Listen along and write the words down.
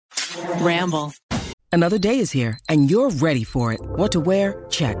Ramble. Another day is here, and you're ready for it. What to wear?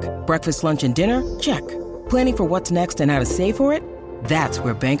 Check. Breakfast, lunch, and dinner? Check. Planning for what's next and how to save for it? That's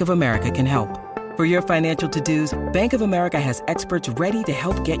where Bank of America can help. For your financial to-dos, Bank of America has experts ready to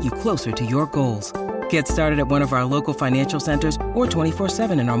help get you closer to your goals. Get started at one of our local financial centers or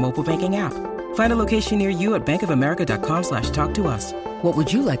 24/7 in our mobile banking app. Find a location near you at bankofamerica.com/talktous. What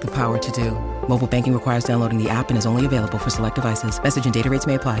would you like the power to do? Mobile banking requires downloading the app and is only available for select devices. Message and data rates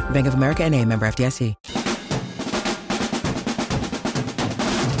may apply. Bank of America N.A., member FDIC.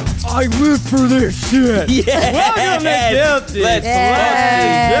 I live for this shit. Yeah. Welcome to Guilty. Let's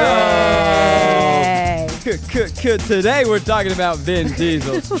Today we're talking about Vin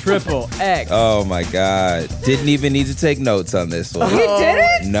Diesel's Triple X. Oh my God. Didn't even need to take notes on this one. You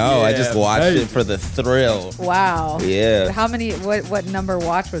didn't? No, I Yeah, just watched baby. it for the thrill. Wow. Yeah. How many? What number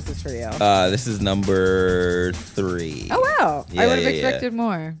watch was this for you? This is number 3. Oh wow! Yeah, I would have yeah, expected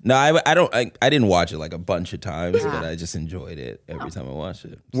more. No, I didn't watch it like a bunch of times, but I just enjoyed it every time I watched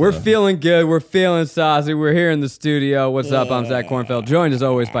it. We're feeling good. We're feeling saucy. We're here in the studio. What's up? I'm Zach Kornfeld, joined as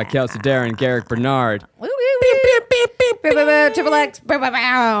always by Kelsey Darren, Garrick Bernard. Triple X.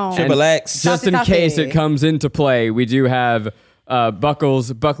 Triple X. Just in Saucy. case it comes into play, we do have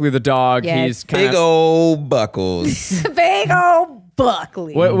Buckley the dog. Yes. He's kind Big of old Buckles. Big old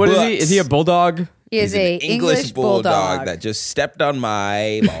Buckley. what is he? Bucks. Is he a bulldog? He is He's an a English bulldog. that just stepped on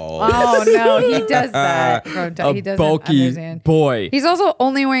my balls. Oh no, he does that. He A doesn't bulky understand. boy. He's also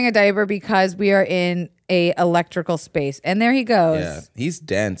only wearing a diaper because we are in a electrical space, and there he goes. Yeah, he's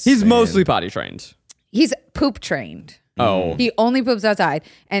dense. He's man. mostly potty trained. He's poop trained. Oh. He only poops outside,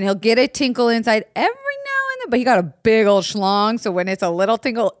 and he'll get a tinkle inside every now and then. But he got a big old schlong, so when it's a little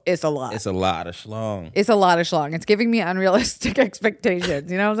tinkle, it's a lot. It's a lot of schlong. It's a lot of schlong. It's giving me unrealistic expectations.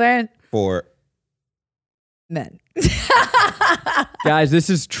 You know what I'm saying? For Men. Guys, this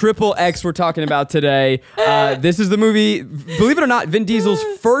is Triple X we're talking about today. This is the movie, believe it or not, Vin Diesel's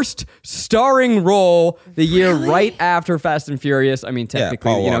first starring role the year right after Fast and Furious. I mean, technically,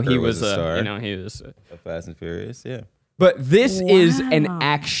 Paul he Walker was was a star. he was. Fast and Furious, yeah. But this is an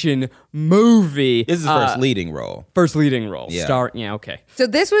action movie. This is his first leading role. First leading role. Yeah. Okay. So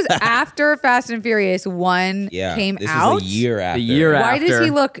this was after Fast and Furious 1 Yeah, came this out. is a year after. The year Why after. does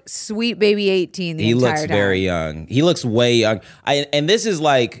he look sweet baby 18 the He entire looks time? very young. He looks way young. And this is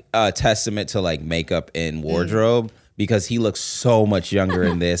like a testament to like makeup and wardrobe because he looks so much younger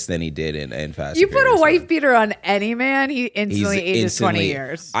in this than he did in Fast You and put a Furious. wife beater on any man, he He's instantly ages 20 instantly-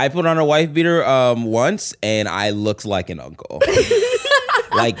 years. I put on a wife beater once and I looked like an uncle.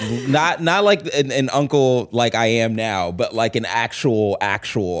 Like not like an uncle like I am now, but like an actual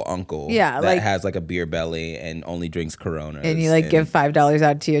uncle. Yeah, that like- has like a beer belly and only drinks Coronas. And you like give $5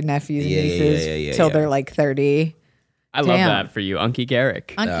 out to your nephews and Yeah, nieces yeah, till yeah. they're like 30. I love Damn. that for you, Unky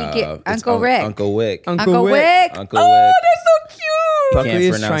Garrick. It's Uncle Rick. Uncle Wick. Uncle Wick. Uncle Oh, Wick. they're so cute. Buckley Can't is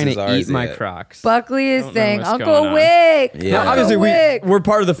pronounce trying his to R's eat my yet. Crocs. Buckley is Don't know saying, what's Uncle going on. Wick. Yeah. Now, Uncle obviously, Wick. we're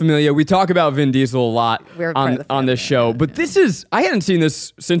part of the familia. We talk about Vin Diesel a lot We're part of the on this show, but this is, I hadn't seen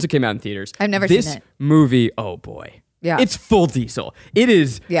this since it came out in theaters. I've never this seen it. movie, oh boy. Yeah. It's full Diesel. It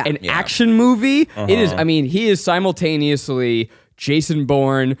is Yeah. an Yeah. action movie. It is, Uh-huh. I mean, he is simultaneously Jason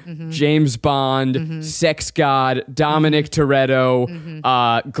Bourne, Mm-hmm. James Bond, Sex God, Dominic Toretto,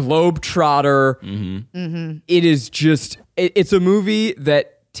 Globetrotter. Mm-hmm. It is just, it's a movie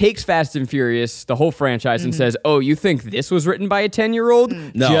that takes Fast and Furious, the whole franchise, and says, oh, you think this was written by a 10-year-old?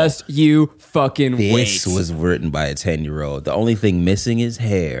 No. Just you fucking This wait. was written by a 10-year-old. The only thing missing is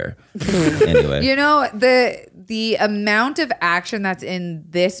hair. Anyway. You know, the amount of action that's in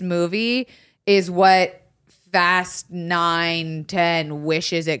this movie is what Fast 9, 10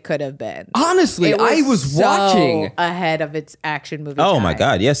 wishes it could have been. Honestly, I was so watching. ahead of its action movie. Oh my time.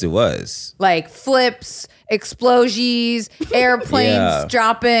 God, yes it was. Like flips, explosions, airplanes Yeah.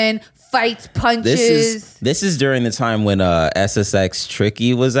 dropping, fights, punches. This is during the time when SSX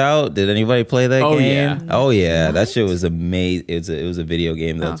Tricky was out. Did anybody play that Oh, game? yeah. Oh yeah, that shit was amazing. It was a video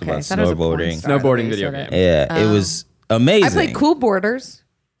game that was Okay, about I thought it was a porn snowboarding. star. Snowboarding They video said game. it. Yeah, it was amazing. I played Cool Borders,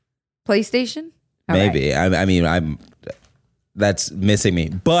 PlayStation. All right. Maybe. I mean, that's missing me.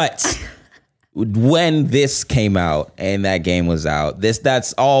 But when this came out and that game was out,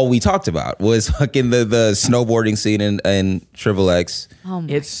 that's all we talked about was fucking the snowboarding scene in Triple X. Oh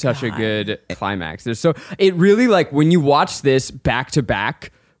my It's such a God. good climax. It really, like, when you watch this back to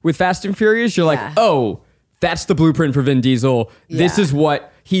back with Fast and Furious, you're Yeah. like, oh, that's the blueprint for Vin Diesel. This Yeah. is what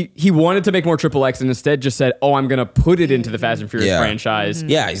he wanted to make more Triple X and instead just said, oh, I'm going to put it into the Fast and Furious Yeah. franchise.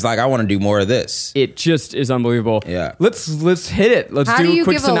 Yeah, he's like, I want to do more of this. It just is unbelievable. Yeah. Let's hit it. Let's How do do a you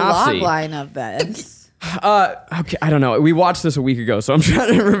quick give a log synopsis. line of this? Okay, I don't know. We watched this a week ago, so I'm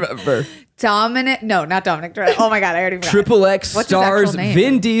trying to remember. Not Dominic Toretto. Oh my God, I already forgot. Triple X What's his stars actual name?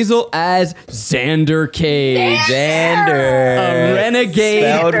 Vin Diesel as Xander Cage. Xander. A renegade.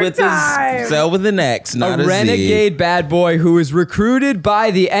 Spelled with an X, not a A Z. renegade bad boy who is recruited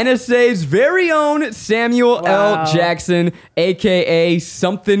by the NSA's very own Samuel L. Jackson, aka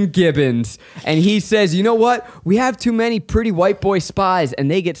something Gibbons. And he says, you know what? We have too many pretty white boy spies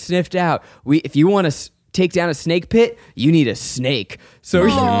and they get sniffed out. If you want to take down a snake pit, you need a snake. So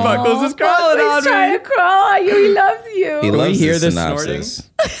he buckles his crawling on He's trying me. to crawl on you. He loves you. He loves hear the the synopsis.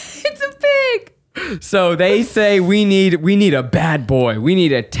 It's a pig. So they say we need a bad boy. We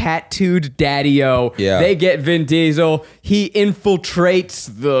need a tattooed daddy-o. Yeah. They get Vin Diesel. He infiltrates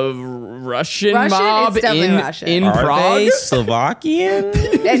the Russian mob it's definitely in Russian. Are Prague. they Slovakian?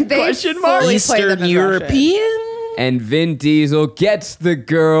 And they Question mark? fully play them Eastern as European? And Vin Diesel gets the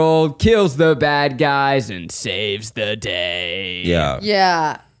girl, kills the bad guys, and saves the day. Yeah.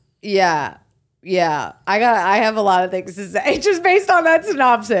 Russian. Yeah. I have a lot of things to say just based on that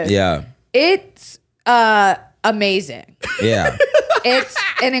synopsis. Yeah. It's amazing. Yeah. It's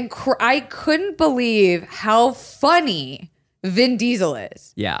I couldn't believe how funny Vin Diesel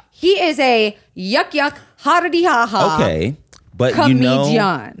is. Yeah. He is a yuck hardy ha ha. Okay. But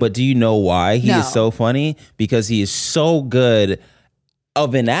Comedian. do you know why he No. is so funny? Because he is so good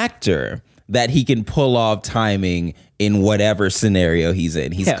of an actor that he can pull off timing in whatever scenario he's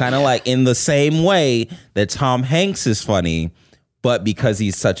in. He's Yeah. kind of like in the same way that Tom Hanks is funny, but because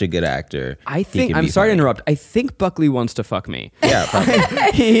he's such a good actor, I he think can I'm be sorry to funny. interrupt. I think Buckley wants to fuck me. Yeah, probably.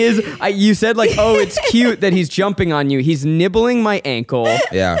 He is. You said like, oh, it's cute that he's jumping on you. He's nibbling my ankle.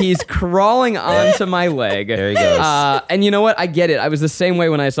 Yeah. He's crawling onto my leg. There he goes. And you know what? I get it. I was the same way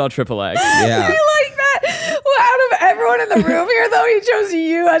when I saw Triple X. Yeah. I like that. Well, out of everyone in the room here, though, he chose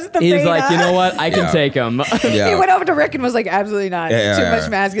you as the He's beta. like, you know what? I can Yeah. take him. He Yeah. went over to Rick and was like, absolutely not. Yeah, Too yeah, much yeah.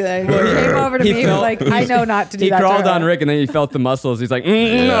 masculinity. He came over to me and was like, I know not to do He that to crawled her. on Rick and then he felt the muscles. He's like, no,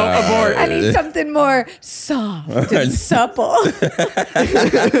 abort. I need something more soft and supple.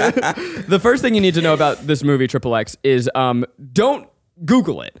 The first thing you need to know about this movie, Triple X, is don't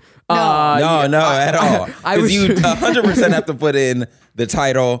Google it. No. No, at all. I Because was- you 100% have to put in the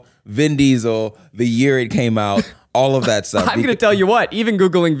title, Vin Diesel, the year it came out, all of that stuff. I'm going to tell you what, even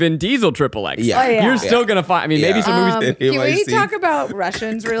Googling Vin Diesel Triple X, Yeah. Oh, yeah. you're still going to find, I mean, maybe Yeah. some movies. Can we NYC. talk about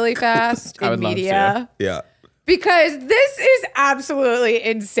Russians really fast I in would love media? Yeah. Because this is absolutely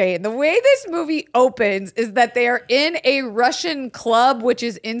insane. The way this movie opens is that they are in a Russian club, which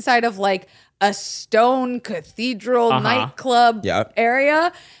is inside of like a stone cathedral nightclub Yeah.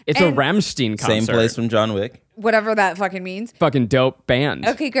 area. It's And a Rammstein concert. Same place from John Wick. whatever that fucking means. Fucking dope band.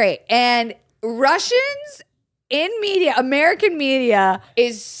 Okay, great. And Russians in media, American media,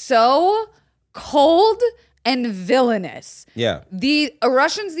 is so cold and villainous. Yeah. The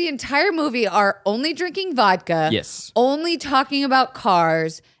Russians, the entire movie, are only drinking vodka. Yes. Only talking about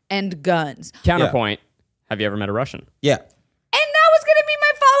cars and guns. Counterpoint. Have you ever met a Russian? Yeah. And that was going to be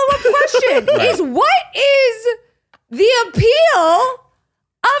my follow-up question: is what is the appeal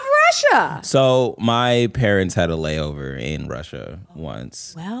of Russia? So my parents had a layover in Russia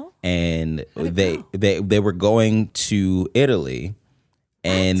once. Well, And they were going to Italy,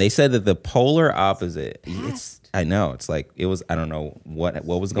 and they said that the polar opposite. I know it's like it was. I don't know what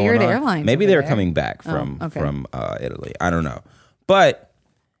was going Weird on. airlines Maybe over they were there. coming back from okay. Italy. I don't know, but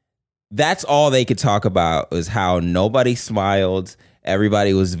that's all they could talk about was how nobody smiled.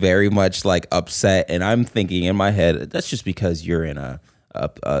 Everybody was very much like upset, and I'm thinking in my head, that's just because you're in an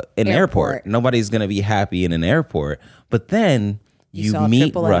airport. Nobody's gonna be happy in an airport. But then you saw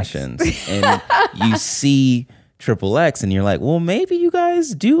meet Triple X. Russians and you see Triple X, and you're like, well, maybe you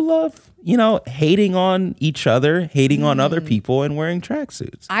guys do love, hating on each other, hating on other people, and wearing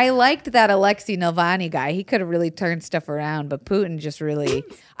tracksuits. I liked that Alexei Navalny guy. He could have really turned stuff around, but Putin just really.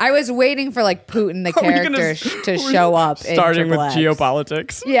 I was waiting for like Putin, the character, to show up. Starting in with Triple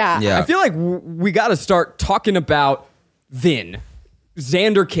X. geopolitics. Yeah. Yeah. I feel like we got to start talking about Vin,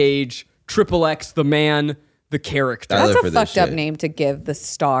 Xander Cage, Triple X, the man, the character. I live That's for a this fucked up shit. name to give the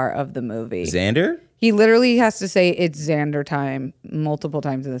star of the movie. Xander? He literally has to say it's Xander time multiple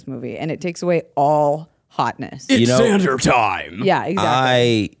times in this movie, and it takes away all hotness. It's know- Xander time. Yeah, exactly.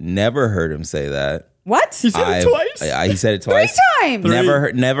 I never heard him say that. What? He said it twice. He said it twice. 3 times.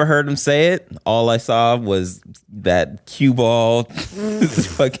 Never heard him say it. All I saw was that cue ball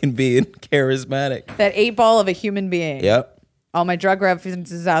fucking being charismatic. That 8 ball of a human being. Yep. All my drug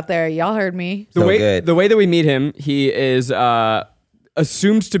references out there. Y'all heard me. The So way good. the way that we meet him, he is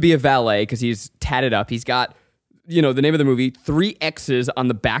assumed to be a valet because he's tatted up. He's got the name of the movie, 3 X's on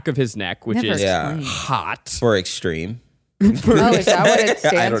the back of his neck, which Never is explained. hot. For extreme. Oh, is that what it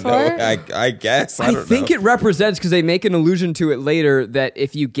stands I don't for? know. I guess. I don't think know. it represents, because they make an allusion to it later, that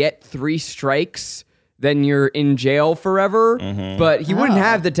if you get 3 strikes, then you're in jail forever. But he wouldn't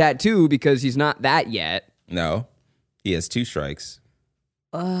have the tattoo because he's not that yet. No. He has 2 strikes.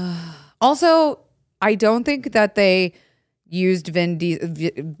 Also, I don't think that they used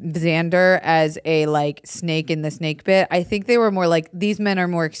Xander as a like snake in the snake pit. I think they were more like, these men are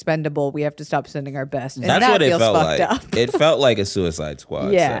more expendable. We have to stop sending our best. And That's that what it feels felt fucked like. up. It felt like a Suicide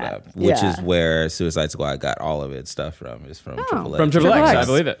Squad Yeah, setup, which yeah. is where Suicide Squad got all of its stuff from. Is from Triple X. From Triple X, I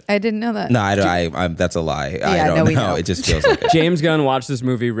believe it. I didn't know that. No, I'm that's a lie. I no, don't we know. know. It just feels like it. James Gunn watched this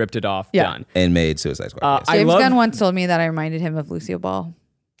movie, ripped it off, Yeah. done. And made Suicide Squad. yes. I James love- Gunn once told me that I reminded him of Lucille Ball.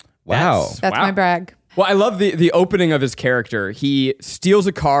 Wow. That's my brag. Well, I love the opening of his character. He steals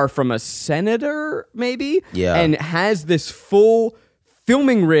a car from a senator, maybe, Yeah. and has this full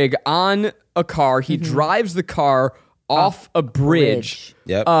filming rig on a car. He drives the car off a bridge.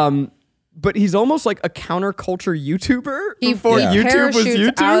 Yep. But he's almost like a counterculture YouTuber He before YouTube was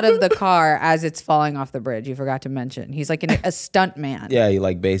parachutes YouTube. out of the car as it's falling off the bridge. You forgot to mention. He's like a stunt man. Yeah, he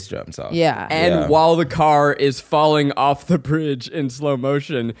like bass drums off. Yeah. And Yeah. while the car is falling off the bridge in slow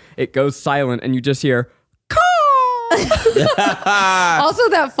motion, it goes silent, and you just hear, Also,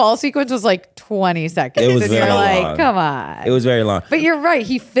 that fall sequence was like 20 seconds. It was and very you're like, long. come on. It was very long. But you're right.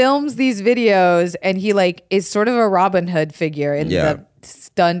 He films these videos and he like is sort of a Robin Hood figure in Yeah. the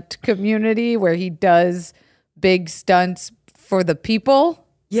stunt community where he does big stunts for the people.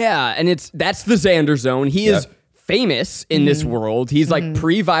 yeah, and that's the Xander zone. He is Yep. famous in this world. He's like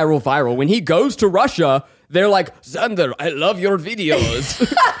pre-viral. When he goes to Russia, they're like, Xander, I love your videos.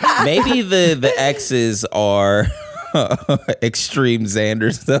 Maybe the X's are extreme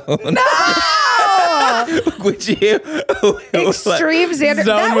Xander zone. Would you? Extreme Xander. Zone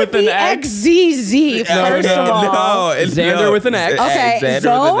That would with an be X? XZZ, first of all. Xander with an X. Okay, Xander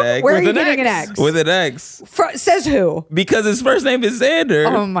zone? with an X. Where are With you an getting an X. X? With an X. Says who? Because his first name is Xander.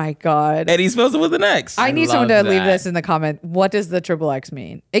 Oh my God. And he spells it with an X. I need love someone to leave that. this in the comment. What does the triple X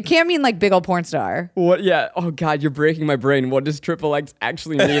mean? It can't mean like big old porn star. What? Yeah. Oh God, you're breaking my brain. What does Triple X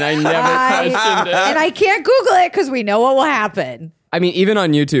actually mean? I never questioned it. And I can't Google it because we know what will happen. I mean, even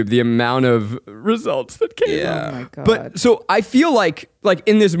on YouTube, the amount of results that came Yeah. up. Oh my God. But so I feel like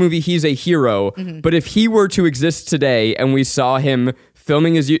in this movie, he's a hero. But if he were to exist today and we saw him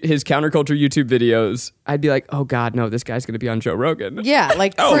filming his counterculture YouTube videos, I'd be like, oh God, no, this guy's going to be on Joe Rogan. Yeah,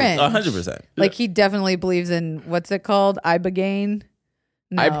 like Oh, cringe. 100%. Like he definitely believes in what's it called? Ibogaine?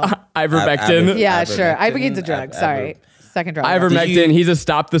 No. Ivermectin. Yeah, sure. Ivermectin, Ibogaine's a drug. Sorry. Second drug. Ivermectin. He's a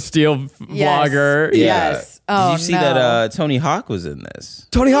Stop the Steal Yes. vlogger. Yes. Oh, Did you see no. that Tony Hawk was in this?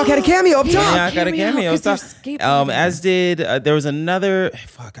 Tony Hawk had a cameo up Tony top. Hawk got a cameo. 'cause they're Stop. skateboarding. As did there was another.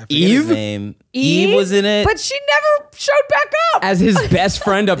 Fuck, I forget Eve? his name. Eve was in it. But she never showed back up. As his best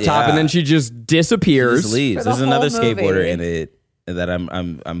friend up top, Yeah. and then she just disappears. Just leaves. For the There's another whole movie. skateboarder in it that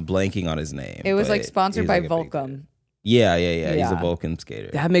I'm blanking on his name. It was but like sponsored he's by like a big- Volcom. Yeah. He's Yeah. a Vulcan skater.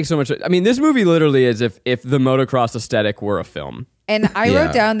 That makes so much. I mean, this movie literally is if the motocross aesthetic were a film. And I Yeah.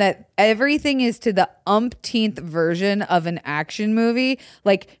 wrote down that everything is to the umpteenth version of an action movie.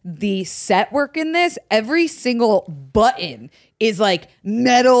 Like the set work in this, every single button is like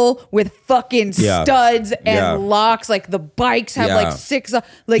metal with fucking Yeah. studs and Yeah. locks. Like the bikes have Yeah. like 6.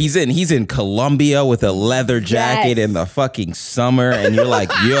 Like He's in Colombia with a leather jacket Yes. in the fucking summer, and you're like,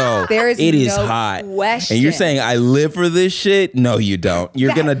 yo, There is it is no hot. question. And you're saying I live for this shit? No, you don't.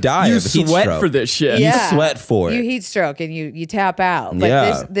 You're gonna die You of heat sweat stroke. for this shit. You Yeah. sweat for you it. heat stroke and you tap out. But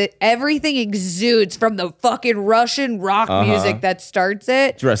Yeah. everything exudes from the fucking Russian rock music that starts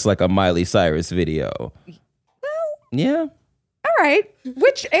it. Dressed like a Miley Cyrus video. Yeah, All right.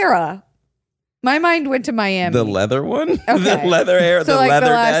 Which era? My mind went to Miami. the leather one, the Okay. leather hair, so the like leather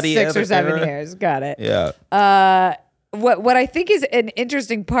the last daddy 6 or era. 7 years. Got it. Yeah, What I think is an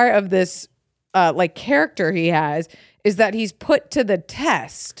interesting part of this like character he has is that he's put to the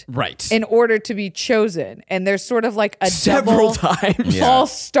test Right. in order to be chosen. And there's sort of like a Several double times. Yeah.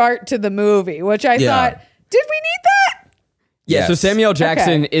 false start to the movie, which I Yeah. thought, did we need that? Yeah, so Yes. Samuel L.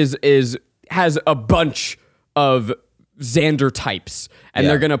 Jackson has a bunch of Xander types, and Yeah.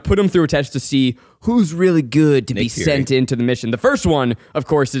 they're gonna put him through a test to see who's really good to be Nick Fury. sent into the mission. The first one, of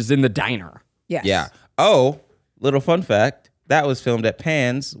course, is in the diner. Yes. yeah. Oh, little fun fact: that was filmed at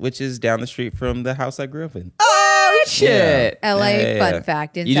Pan's, which is down the street from the house I grew up in. Oh shit! LA Yeah. fun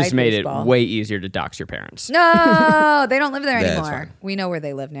fact. Inside You just made baseball. it way easier to dox your parents. No, they don't live there That's anymore. fine. We know where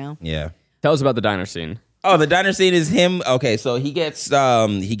they live now. Yeah. Tell us about the diner scene. Oh, the diner scene is him. Okay, so he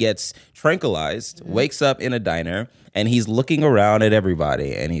gets tranquilized, wakes up in a diner, and he's looking around at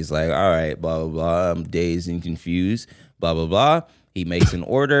everybody, and he's like, "All right, blah blah blah. I'm dazed and confused. Blah blah blah." He makes an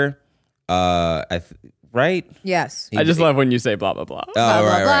order. Right? Yes. I just love when you say blah blah blah. Oh, blah,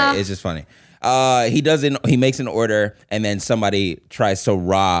 right. blah. It's just funny. He makes an order, and then somebody tries to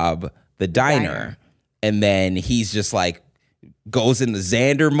rob the diner. And then he's just like goes into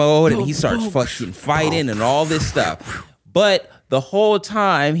Xander mode, and he starts fucking fighting and all this stuff. But the whole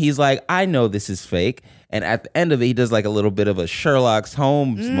time he's like, I know this is fake. And at the end of it, he does like a little bit of a Sherlock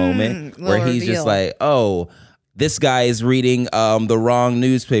Holmes moment where he's just like, oh, this guy is reading the wrong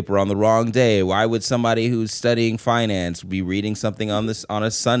newspaper on the wrong day. Why would somebody who's studying finance be reading something on a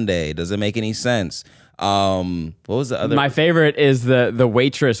Sunday? Doesn't make any sense. What was the other? My favorite is the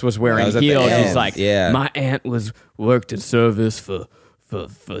waitress was wearing was at the heels. end. He's like, Yeah. my aunt worked in service for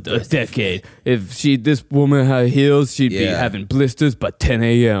a decade. If this woman had heels, she'd be Yeah. having blisters by 10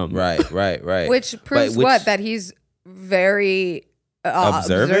 a.m. Right. Which proves But that he's very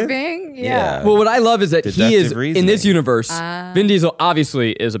Observant? observing. Yeah. Yeah. Well, what I love is that he Deductive is reasoning. in this universe. Vin Diesel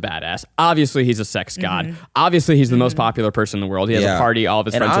obviously is a badass. Obviously, he's a sex god. Obviously, he's the most popular person in the world. He has a party. All of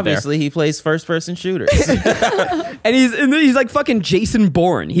his and friends are there. obviously he plays first-person shooters. And he's like fucking Jason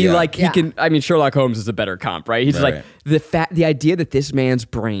Bourne. He Yeah. he can. I mean, Sherlock Holmes is a better comp, right? He's Right. like the idea that this man's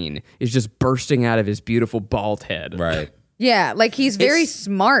brain is just bursting out of his beautiful bald head. Right. Yeah, like he's very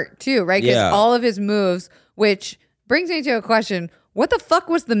smart too, right? Because Yeah. all of his moves, which brings me to a question: what the fuck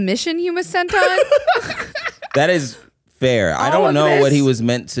was the mission he was sent on? That is fair. I All don't of know this what he was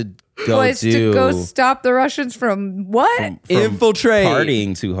meant to go was do. to go stop the Russians from what? from Infiltrate.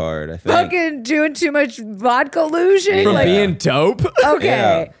 partying too hard, I think. Fucking doing too much vodka illusion. From Like, being dope. okay,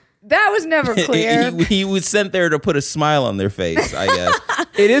 Yeah. that was never clear. he was sent there to put a smile on their face, I guess.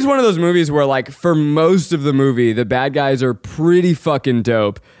 It is one of those movies where, like, for most of the movie, the bad guys are pretty fucking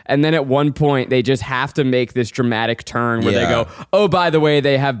dope. And then at one point, they just have to make this dramatic turn where they Yeah. go, oh, by the way,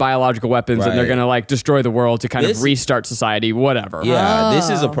 they have biological weapons and they're Right. going to, like, destroy the world to kind This- of restart society, whatever. Yeah, this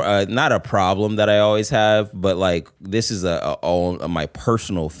is not a problem that I always have, but like this is my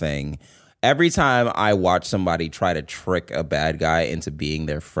personal thing. Every time I watch somebody try to trick a bad guy into being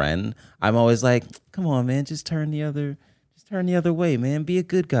their friend, I'm always like, "Come on, man, just turn the other way, man. Be a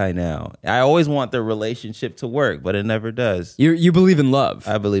good guy now." I always want their relationship to work, but it never does. You believe in love.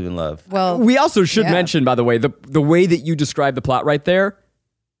 I believe in love. Well, We also should Yeah. mention, by the way, the way that you describe the plot right there,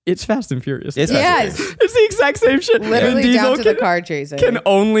 it's Fast and Furious. It's yes, It's the exact same shit. literally Vin down Diesel to the can- car chasing. can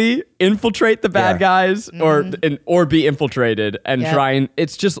only infiltrate the bad Yeah. guys or be infiltrated and Yeah. try and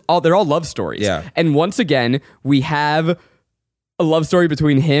it's just they're all love stories. Yeah. And once again, we have a love story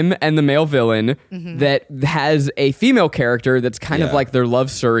between him and the male villain that has a female character that's kind of Yeah. like their love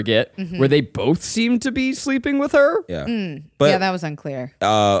surrogate where they both seem to be sleeping with her. Yeah. yeah, that was unclear.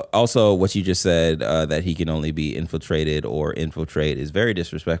 Also, what you just said, that he can only be infiltrated or infiltrate, is very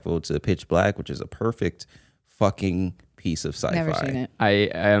disrespectful to Pitch Black, which is a perfect fucking piece of sci-fi. Never seen it. I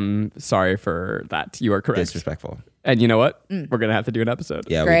am sorry for that. You are correct. Disrespectful. And you know what? We're going to have to do an episode.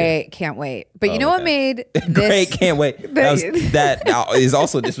 Yeah, Great, can't wait. But you know what made this? Great, can't wait. That is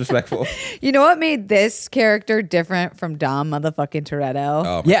also disrespectful. You know what made this character different from Dom motherfucking Toretto?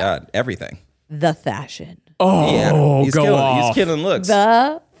 Oh my Yeah. god, everything. The fashion. Oh, Yeah, go off. He's killing looks.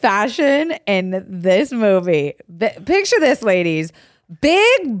 The fashion in this movie. Picture this, ladies.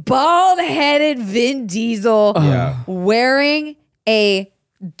 Big bald-headed Vin Diesel Yeah. wearing a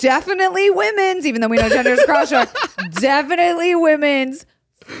definitely women's, even though we know gender is cross-check, definitely women's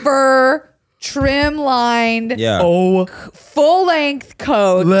fur trim-lined Yeah. Oh, full-length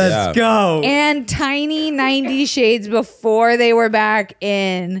coat. let's Yeah. go. And tiny 90 shades before they were back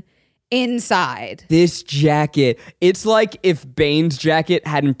inside. This jacket, it's like if Bane's jacket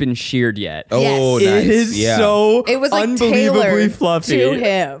hadn't been sheared yet. Oh, Yes. nice. It is Yeah. so It was like unbelievably tailored fluffy to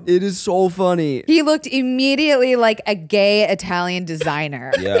him. It is so funny. He looked immediately like a gay Italian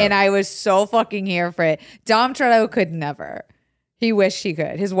designer. Yeah. And I was so fucking here for it. Dom Toretto could never. He wished he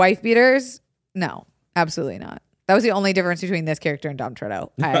could. His wife beaters? No, absolutely not. That was the only difference between this character and Dom Toretto.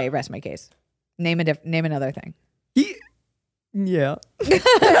 I rest my case. Name another thing. Yeah.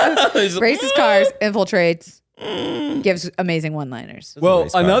 Races cars, infiltrates, gives amazing one-liners. Well,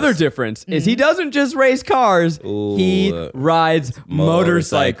 race another cars. difference is he doesn't just race cars, he Ooh, rides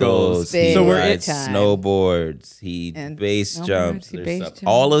motorcycles. Big So we're rides time. snowboards. He And base snowboards, jumps. he There's base stuff- jumps.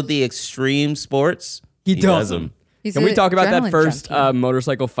 All of the extreme sports. he does them. He's Can we a talk about that adrenaline first junkie.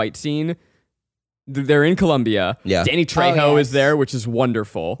 motorcycle fight scene? They're in Colombia. Yeah. Danny Trejo Oh, yes. is there, which is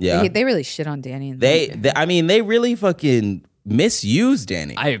wonderful. Yeah. They really shit on Danny. And They, I mean, they really fucking misused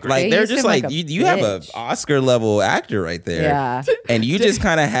Danny. I agree. Like They they're used just him like like a you have a bitch. Oscar level actor right there. Yeah. And you just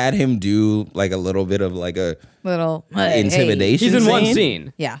kind of had him do like a little bit of like a Little hey. intimidation. He's in one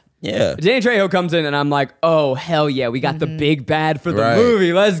scene. Yeah. Yeah. Danny Trejo comes in and I'm like, oh, hell yeah. We got the big bad for the Right.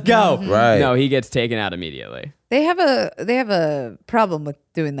 movie. Let's go. Right. No, he gets taken out immediately. They have a problem with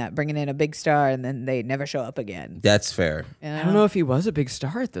doing that, bringing in a big star and then they never show up again. That's fair. I don't know if he was a big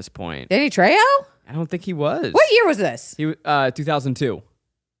star at this point. Danny Trejo? I don't think he was. What year was this? He 2002.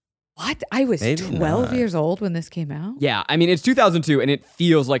 What? I was Maybe 12 not. years old when this came out. Yeah, I mean it's 2002 and it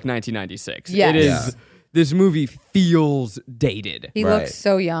feels like 1996. Yes. It is. Yeah. This movie feels dated. He Right. looks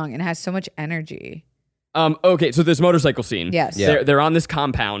so young and has so much energy. Okay, so this motorcycle scene. Yes. Yeah. They're on this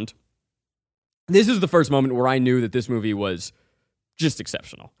compound. This is the first moment where I knew that this movie was just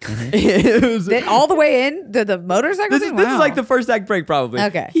exceptional. It was- Then all the way in the motorcycle This is, scene? this is Wow. like the first act break, probably.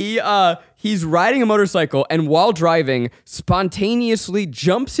 Okay. He's riding a motorcycle and while driving, spontaneously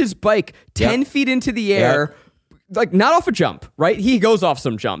jumps his bike 10 Yep. feet into the air, like not off a jump, right? He goes off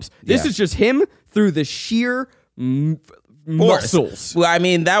some jumps. This Yeah. is just him through the sheer muscles. Well, I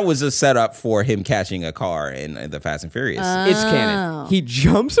mean, that was a setup for him catching a car in the Fast and Furious. It's canon. He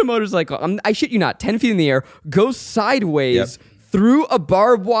jumps a motorcycle. I shit you not, 10 feet in the air, goes sideways Yep. through a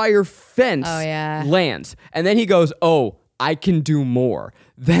barbed wire fence, Oh, yeah. lands. And then he goes, oh, I can do more.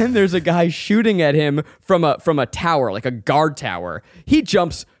 Then there's a guy shooting at him from a tower, like a guard tower. He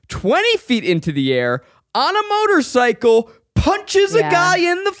jumps 20 feet into the air on a motorcycle, punches a Yeah. guy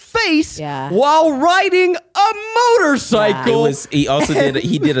in the face Yeah. while riding a motorcycle. He also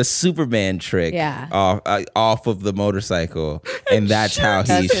did a Superman trick Yeah. off of the motorcycle, and that's how he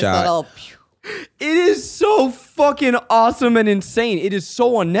That's his shot. little- It is so fucking awesome and insane. It is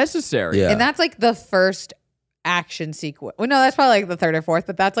so unnecessary. Yeah. And that's like the first action sequence. Well, no, that's probably like the third or fourth,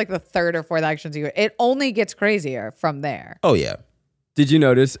 but that's like the third or fourth action sequence. It only gets crazier from there. Oh yeah. Did you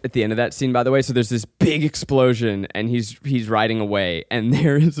notice at the end of that scene, by the way? So there's this big explosion and he's riding away, and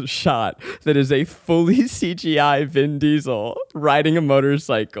there is a shot that is a fully CGI Vin Diesel riding a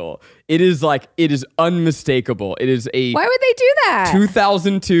motorcycle. It is unmistakable. It is a Why would they do that?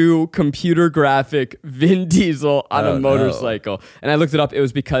 2002 computer graphic Vin Diesel on Oh, a no. motorcycle. And I looked it up. It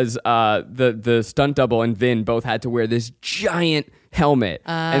was because the stunt double and Vin both had to wear this giant helmet.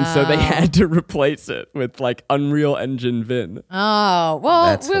 And so they had to replace it with like Unreal Engine Vin. Oh, well,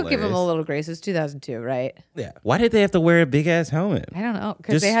 That's we'll give them a hilarious. little grace. It's 2002, right? Yeah. Why did they have to wear a big ass helmet? I don't know.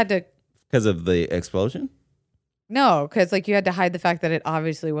 Because they Just- had to. Because of the explosion? No, because like you had to hide the fact that it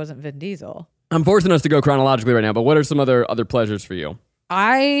obviously wasn't Vin Diesel. I'm forcing us to go chronologically right now, but what are some other pleasures for you?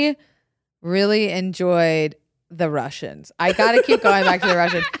 I really enjoyed the Russians. I got to keep going back to the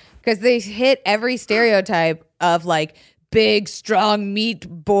Russians because they hit every stereotype of like big, strong meat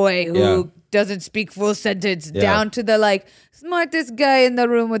boy who Yeah. doesn't speak full sentence, Yeah. down to the like smartest guy in the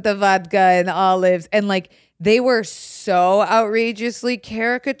room with the vodka and the olives. And like they were so outrageously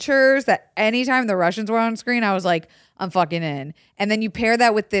caricatures that anytime the Russians were on screen, I was like, I'm fucking in. And then you pair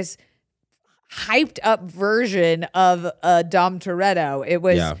that with this hyped up version of Dom Toretto. It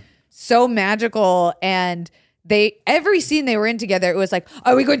was Yeah. so magical, and every scene they were in together, it was like,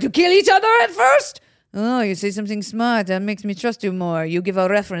 are we going to kill each other at first? Oh, you say something smart. That makes me trust you more. You give a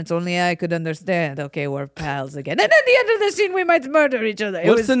reference only I could understand. Okay, we're pals again. And at the end of the scene, we might murder each other.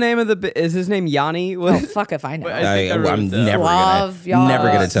 What's the name of is his name Yanni? Oh, fuck if I know. I think I wrote I'm it down. never Love, gonna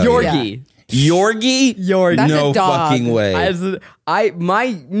y'all. tell you. Yorgi. Yorgi? Yorgi. That's no a dog. fucking way.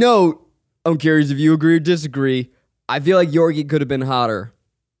 My note, I'm curious if you agree or disagree. I feel like Yorgi could have been hotter.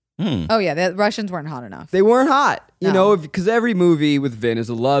 Oh, yeah, the Russians weren't hot enough. They weren't hot, you No. know, because every movie with Vin is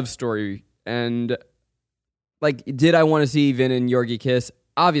a love story. And like, did I want to see Vin and Yorgi kiss?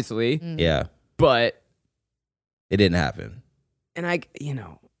 Obviously, Yeah. but It didn't happen. and I, you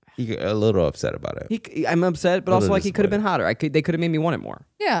know, You get a little upset about it. I'm upset, but A also little like he could have been hotter. They could have made me want it more.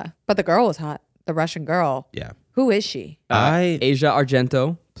 Yeah, but the girl was hot. The Russian girl. Yeah. Who is she? Asia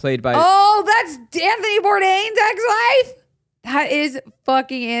Argento, played by Oh, that's Anthony Bourdain's ex-wife. That is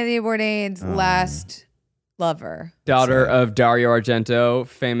fucking Anthony Bourdain's last lover. daughter of Dario Argento,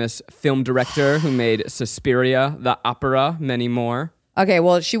 famous film director who made Suspiria, The Opera, many more. Okay,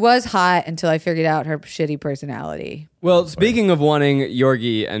 well, she was hot until I figured out her shitty personality. Well, speaking of wanting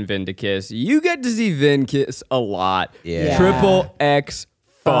Yorgi and Vin to kiss, you get to see Vin kiss a lot. Yeah. Triple X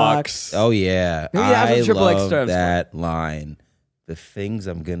fucks. Oh yeah. Maybe that's what I Triple X love stands for. that line. The things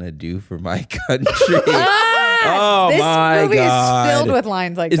I'm gonna do for my country. Oh This my movie God. is filled with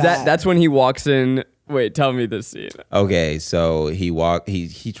lines like Is that. that's when he walks in? Wait, tell me this scene. Okay, so he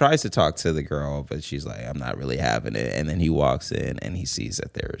tries to talk to the girl, but she's like, I'm not really having it. And then he walks in and he sees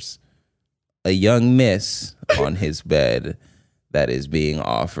that there's a young miss on his bed that is being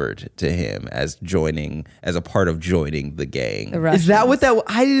offered to him as a part of joining the gang. Is that what that?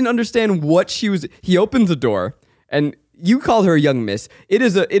 I didn't understand what she was. He opens the door, and you called her a young miss. It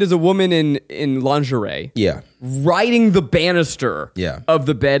is a woman in lingerie. Yeah. Riding the banister. Yeah. Of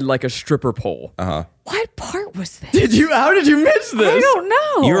the bed like a stripper pole. What part was this? How did you miss this? I don't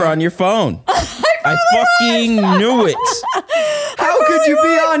know. You were on your phone. I fucking knew it. How could you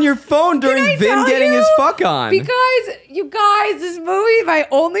be on your phone during Vin tell getting you? his fuck on? Because you guys, this movie, my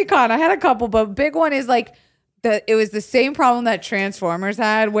only con, I had a couple, but big one is like it was the same problem that Transformers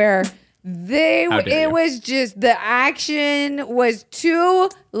had, where it was just the action was too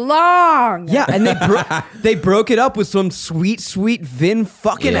long. Yeah, and they broke it up with some sweet Vin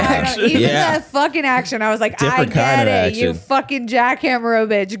fucking action. Even that fucking action, I was like, Different I kind get of it. action. You fucking jackhammer a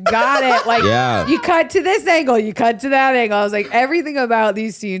bitch. Got it. Like, you cut to this angle, you cut to that angle. I was like, everything about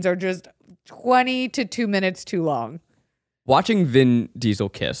these scenes are just 20 to 2 minutes too long. Watching Vin Diesel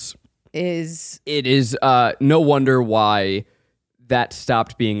kiss is no wonder why that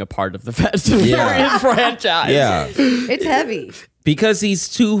stopped being a part of the Fast and Furious franchise. Yeah. It's heavy. Because he's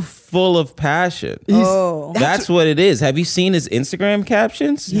too full of passion. That's what it is. Have you seen his Instagram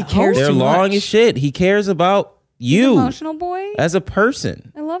captions? He cares They're too long much. as shit. He cares about you. Emotional boy. As a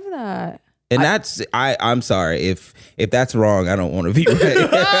person. I love that. And I'm sorry if that's wrong. I don't want to be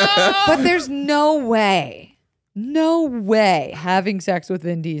right. But there's no way having sex with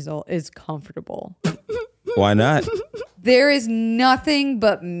Vin Diesel is comfortable. Why not? There is nothing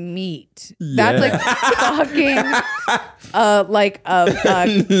but meat. That's like fucking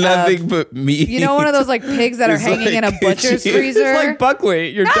nothing but meat. You know, one of those like pigs that are It's hanging in a like- butcher's freezer. It's like Buckley,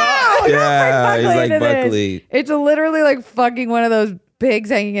 your dog. Yeah, he's like into this. Buckley. It's literally like fucking one of those pigs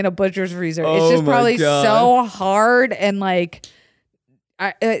hanging in a butcher's freezer. It's Oh just my probably God. so hard and like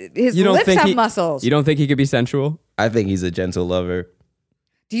his lips have muscles. You don't think he could be sensual? I think he's a gentle lover.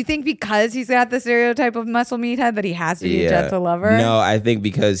 Do you think because he's got the stereotype of muscle meathead that he has to be a gentle lover? No, I think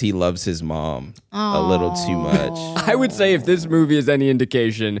because he loves his mom a little too much. I would say if this movie is any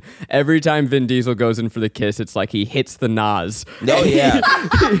indication, every time Vin Diesel goes in for the kiss, it's like he hits the Nas. Oh yeah.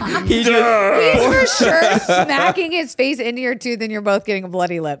 He's He's for sure smacking his face into your tooth and you're both getting a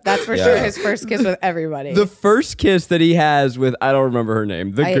bloody lip. That's for sure his first kiss with everybody. the first kiss that he has with, I don't remember her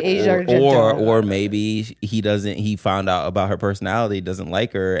name. Asia Argento. Or maybe he found out about her personality, doesn't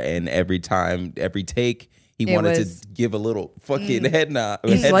like her, and every take he wanted to give a little fucking head nod.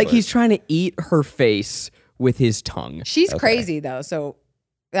 It's like he's trying to eat her face with his tongue. She's crazy though, so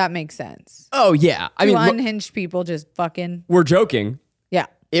that makes sense. Oh yeah, I Two mean, look, unhinged people just fucking we're joking. yeah.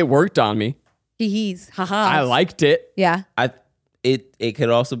 It worked on me. He's haha. I liked it. Yeah. It could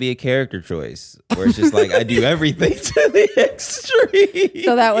also be a character choice where it's just like I do everything to the extreme.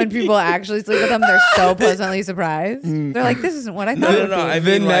 So that when people actually sleep with them, they're so pleasantly surprised. They're like, "This isn't what I thought." it would be." I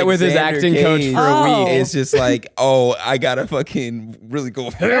Vin mean, met like with his Xander acting coach Cage. for a week. It's just like, I gotta fucking really go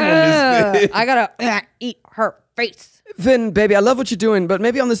ham on this bitch. I gotta eat her face. Vin, baby, I love what you're doing, but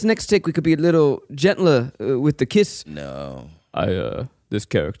maybe on this next take we could be a little gentler with the kiss. No. This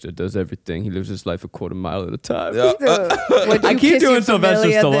character does everything. He lives his life a quarter mile at a time. Would you I keep kiss doing your Sylvester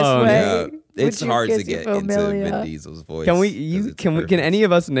familia this Stallone. way? Yeah. Would It's you hard to kiss your get into familia? Vin Diesel's voice. Can 'cause we? it's Can perfect. any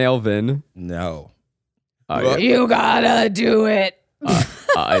of us nail Vin? No. You gotta do it.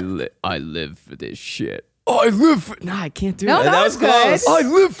 I live for this shit. I live for. Nah, I can't do No, it. that was good. close. I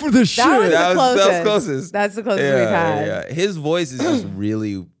live for this shit. That was That the was closest. closest. That's the closest we've had. His voice is just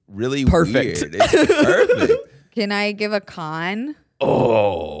really, really Perfect. weird. It's perfect. Can I give a con?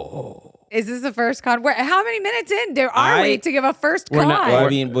 Oh. Is this the first con? How many minutes in are we to give a first We're con?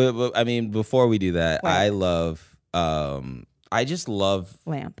 not- Well, I mean, before we do that, What? I love, I just love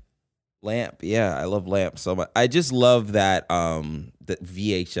Lamp. Lamp. Yeah, I love Lamp so much. I just love that, that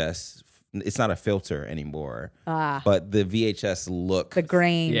VHS. It's not a filter anymore, but the VHS look, The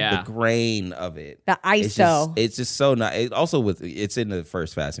grain. Yeah. the grain of it, The ISO. It's just so nice. It also it's in the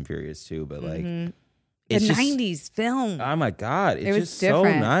first Fast and Furious too, but like the it's just, 90s film. oh my God, it's It was just so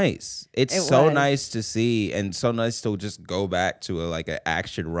different. nice. It's It so was. nice to see, and so nice to just go back to like an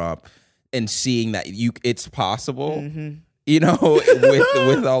action romp and seeing that it's possible. Mm-hmm. You know,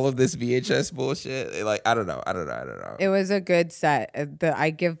 with all of this VHS bullshit. Like I don't know. It was a good set.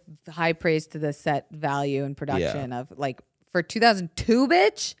 I give high praise to the set value and production of like for 2002,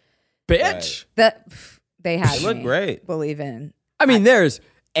 bitch. Bitch. They had It looked me great. believe in. I mean, there's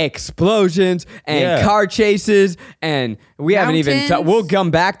explosions and Yeah. car chases, and we haven't even. Mountains. We'll come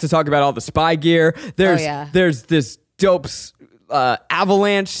back to talk about all the spy gear. There's this dope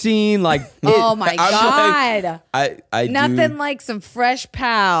avalanche scene. Like, Oh it- my I'm god! I Nothing do, like some fresh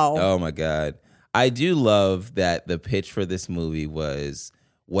pow. Oh my God. I do love that the pitch for this movie was,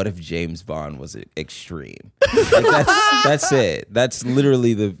 what if James Bond was extreme? Like that's it. That's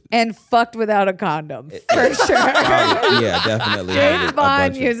literally the... And fucked without a condom, for sure. Yeah, definitely. James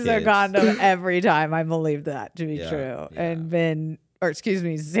Bond uses a condom every time. I believe that to be true. Yeah. And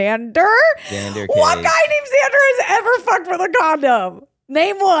Xander? Xander What Cage. guy named Xander has ever fucked with a condom?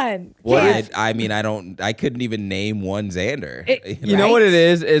 Name one. I couldn't even name one Xander. You know what it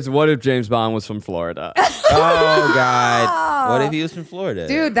is? It's what if James Bond was from Florida? Oh God! What if he was from Florida?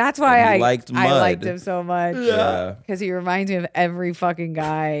 Dude, that's why And I he liked mud. liked him so much. Yeah. Because he reminds me of every fucking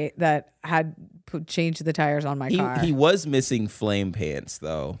guy that had changed the tires on my car. He was missing flame pants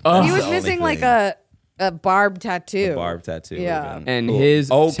though. Oh. He That's was the only missing like thing. a barb tattoo. A barb tattoo. Yeah. would've been And cool.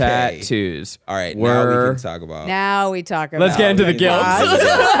 his Okay. tattoos. All right, now were... we can talk about. Now we talk about Let's get into the guilt.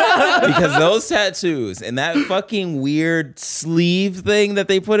 Because those tattoos and that fucking weird sleeve thing that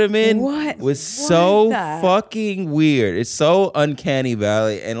they put him in What was was so that? fucking weird. It's so uncanny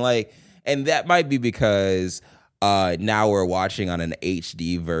valley, and that might be because now we're watching on an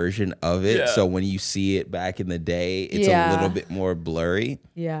HD version of it. Yeah. So when you see it back in the day, it's Yeah. a little bit more blurry.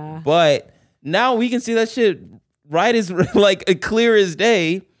 Yeah. But now we can see that shit right as like clear as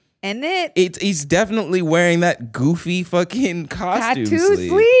day. And He's definitely wearing that goofy fucking costume tattoo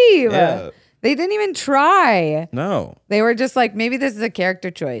sleeve. Yeah. They didn't even try. No, They were just like, maybe this is a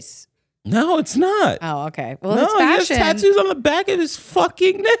character choice. no, it's not. Oh, okay. Well, No, his he has fashion tattoos on the back of his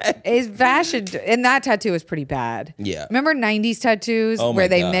fucking neck. his fashion, and that tattoo was pretty bad. Yeah. Remember 90s tattoos Oh my where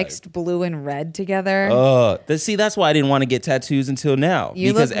they God. mixed blue and red together? See, that's why I didn't want to get tattoos until now.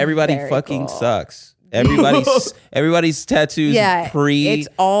 You because look everybody very fucking cool. sucks. Everybody's tattoos Yeah, pre. it's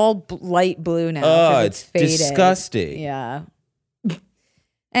all light blue now. 'cause it's faded. disgusting. Yeah.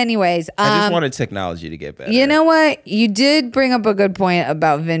 Anyways, I just wanted technology to get better. you know what? You did bring up a good point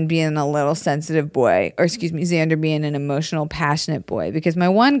about Vin being a little sensitive boy, or excuse me, Xander being an emotional, passionate boy. Because my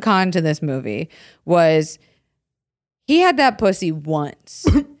one con to this movie was he had that pussy once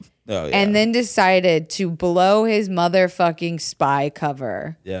Oh, yeah. and then decided to blow his motherfucking spy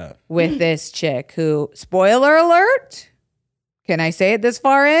cover yeah. with this chick who, spoiler alert, can I say it this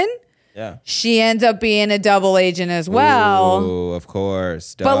far in? Yeah. She ends up being a double agent as well. Ooh, of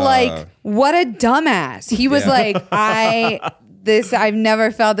course. But Duh. like, what a dumbass. He was Yeah. like, I've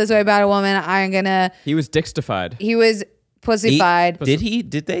never felt this way about a woman. He was dixtified. He was pussyfied.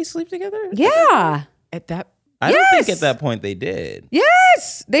 Did they sleep together? Yeah. At that... I don't think Yes. at that point they did.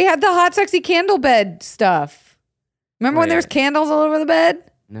 Yes. They had the hot, sexy candle bed stuff. Remember when there was Wait. candles all over the bed?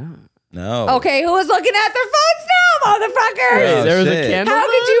 No. No. Okay, who was looking at their phones now, motherfuckers? Wait, Oh, there was shit. a candle? How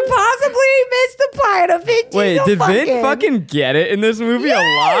could you possibly miss the part of Vin Wait, Diesel did Vin fucking get it in this movie a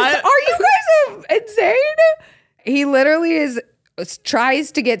lot? Are you guys insane? He literally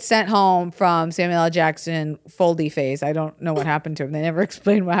tries to get sent home from Samuel L. Jackson, foldy face. I don't know what happened to him. They never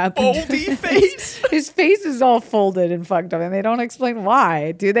explain what happened. Foldy face? His face is all folded and fucked up, and they don't explain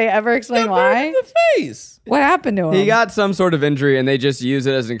why. Do they ever explain why? In the face. What happened to him? He got some sort of injury, and they just use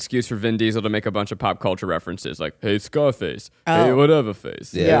it as an excuse for Vin Diesel to make a bunch of pop culture references, like, hey, Scarface, hey, Oh. whatever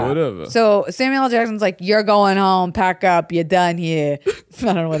face, Yeah. hey, whatever. So Samuel L. Jackson's like, "You're going home. Pack up. You're done here." I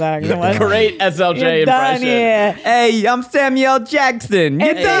don't know what that was. Great SLJ You're done impression. here. Hey, I'm Samuel Jackson. You're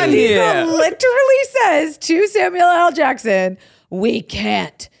And done Vin Diesel here. literally says to Samuel L. Jackson, "We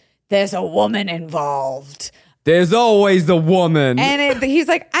can't. There's a woman involved." There's always the woman. And he's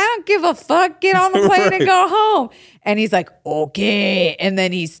like, "I don't give a fuck. Get on the plane and go home." And he's like, "Okay." And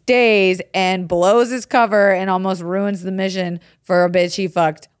then he stays and blows his cover and almost ruins the mission for a bitch he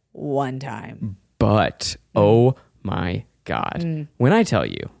fucked one time. But, oh my God, when I tell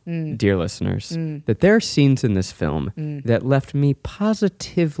you, dear listeners, that there are scenes in this film that left me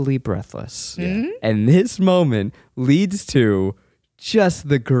positively breathless. And this moment leads to just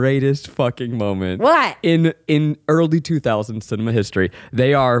the greatest fucking moment. What? In early 2000s cinema history.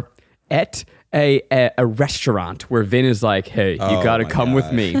 They are at a restaurant where Vin is like, hey, you gotta my come with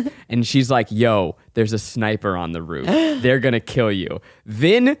God. me. And she's like, yo, there's a sniper on the roof. They're gonna kill you.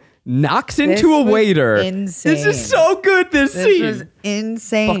 Vin knocks into a was waiter. insane. This is so good, this This scene. was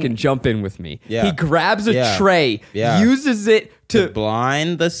insane. Fucking jump in with me. Yeah. He grabs a Yeah. tray, Yeah. uses it To to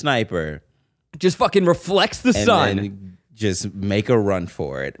blind the sniper just fucking reflects the and sun. then just make a run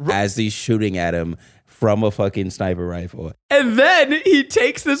for it as he's shooting at him from a fucking sniper rifle. And then he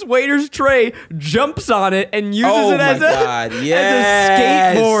takes this waiter's tray, jumps on it, and uses Oh it my God,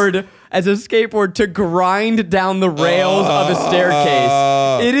 yes. as a skateboard to grind down the rails of a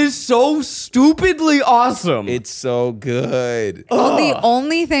staircase. It is so stupidly awesome. It's so good. Well, the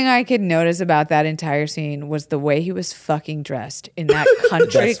only thing I could notice about that entire scene was the way he was fucking dressed in that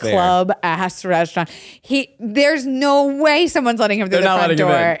country That's fair. club ass restaurant. There's no way someone's letting him through They're the not front letting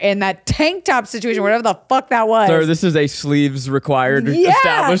him door in that tank top situation, whatever the fuck that was. Sir, this is a sleeves required yeah,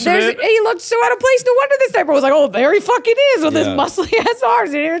 establishment. he looked so out of place. No wonder this diaper was like, oh, there he fucking is with his Yeah. muscly ass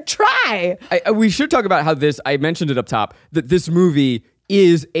arms. He didn't even try. We should talk about how I mentioned it up top, that this movie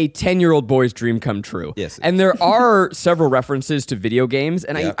is a 10-year-old boy's dream come true. Yes. And there are several references to video games,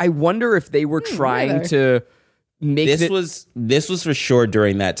 and Yep. I wonder if they were trying really? to make This was for sure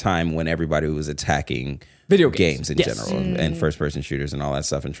during that time when everybody was attacking Video games. in Yes. general and first person shooters and all that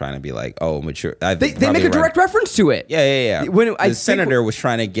stuff and trying to be like, oh, mature. They make a direct reference to it. Yeah. When I the think- senator was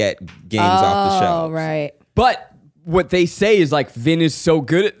trying to get games off the Oh, shelves. right. But what they say is like, Vin is so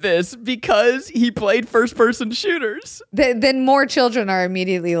good at this because he played first person shooters. Then more children are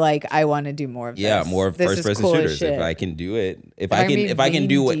immediately like, I want to do more of this. Yeah, more This first is person cool as shooters. shit. If I can do it, if I I can, mean, if I can Vin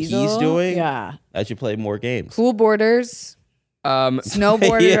do what he's Diesel, doing, yeah. I should play more games. Pool boarders,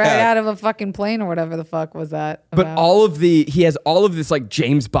 snowboarded Yeah. right out of a fucking plane or whatever the fuck was that But about? he has all of this like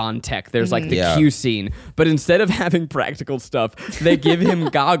James Bond tech. There's like the Yeah. Q scene, but instead of having practical stuff, they give him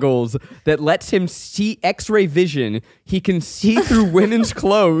goggles that lets him see X-ray vision. He can see through women's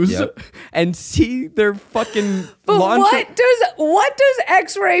clothes Yep. and see their fucking But laundry. what does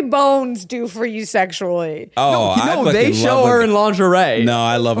X-ray bones do for you sexually? Oh, I No, they fucking show love her a- in lingerie. No,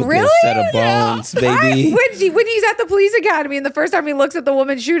 I love a Really? good set of bones, baby. When he's at the police academy and the first time he looks at the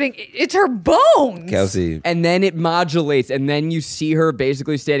woman shooting, it's her bones. Kelsey, And then it modulates, and then you see her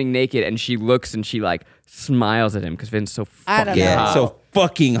basically standing naked, and she looks and she like smiles at him because Vin's so I don't fucking know. yeah, hot. so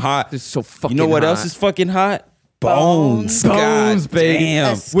fucking hot. It's so fucking You know what hot. else is fucking hot? Bones. Bones, God baby.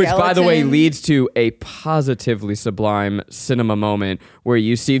 damn. Which, by the way, Skeleton. leads to a positively sublime cinema moment where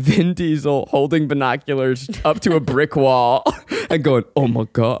you see Vin Diesel holding binoculars up to a brick wall and going, "Oh my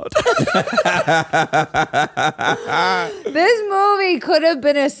god!" This movie could have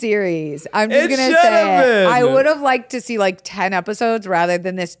been a series. I'm just It gonna should have say it. been. I would have liked to see like 10 episodes rather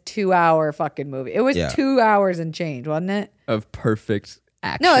than this 2-hour fucking movie. It was Yeah. 2 hours and change, wasn't it? Of perfect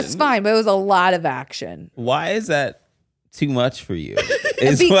action. No, it's fine, but it was a lot of action. Why is that too much for you?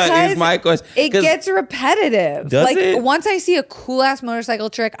 Is Because my question. It 'Cause gets repetitive. Does like it? once I see a cool ass motorcycle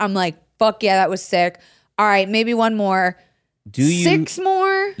trick, I'm like, fuck yeah, that was sick. All right, maybe one more. do you 6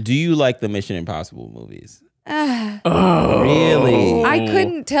 more? do you like the Mission Impossible movies? Oh. Really? I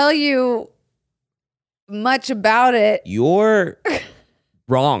couldn't tell you much about it. You're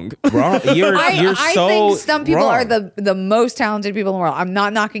wrong. wrong. You're I so think stunt people wrong. are the most talented people in the world. I'm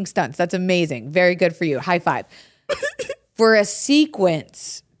not knocking stunts. That's amazing. Very good for you. High five. For a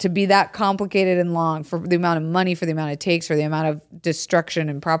sequence to be that complicated and long, for the amount of money, for the amount it takes, for the amount of destruction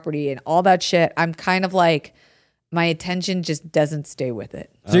and property and all that shit, I'm kind of like, my attention just doesn't stay with it.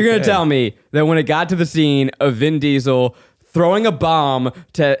 So you're gonna Okay. tell me that when it got to the scene of Vin Diesel throwing a bomb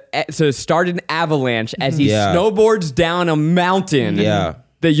to start an avalanche as he Yeah. snowboards down a mountain, Yeah.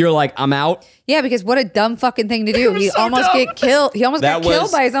 that you're like, I'm out? Yeah, because what a dumb fucking thing to do. was He so almost dumb. get killed. He almost got That killed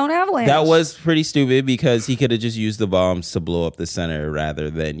was- by his own avalanche. That was pretty stupid because he could have just used the bombs to blow up the center rather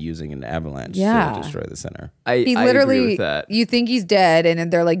than using an avalanche Yeah. to destroy the center. He I literally, agree with that. you think he's dead,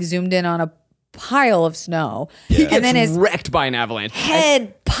 and they're like zoomed in on a pile of snow, and then his wrecked by an avalanche.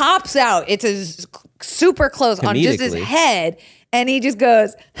 head pops out. It's super close on just his Comedically. head, and he just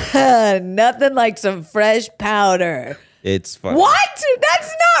goes, "Huh, nothing like some fresh powder." It's fun. What?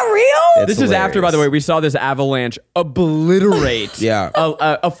 That's not real. It's This is after, by the way, hilarious. we saw this avalanche obliterate Yeah.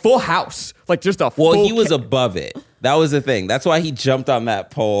 a full house. Like just a Well, full he was above it. That was the thing. That's why he jumped on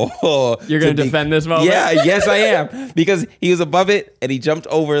that pole. You're gonna defend this moment? Yeah, yes, I am. Because he was above it and he jumped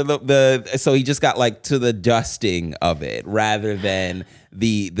over the so he just got like to the dusting of it rather than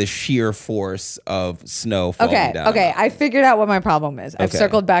the sheer force of snow falling down. Okay. I figured out what my problem is. I've Okay.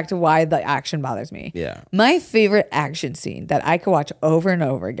 circled back to why the action bothers me. Yeah. My favorite action scene that I could watch over and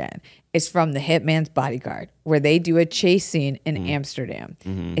over again is from The Hitman's Bodyguard, where they do a chase scene in Mm-hmm. Amsterdam.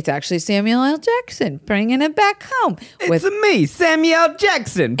 It's actually Samuel L. Jackson bringing it back home. It's me, Samuel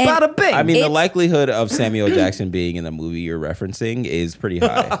Jackson. Bada bing. I mean, the It's- likelihood of Samuel Jackson being in the movie you're referencing is pretty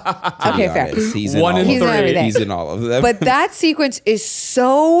high. to be Okay, fair. honest. He's in One all in of He's in them. everything. He's in all of them. But that sequence is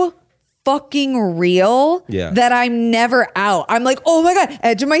so fucking real Yeah. that I'm never out. I'm like, oh my God,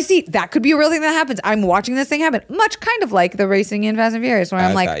 edge of my seat. That could be a real thing that happens. I'm watching this thing happen. Much kind of like the racing in Fast and Furious, where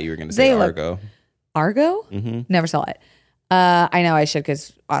I'm I like, thought you were going to say they look- Argo. Argo? Never saw it. I know I should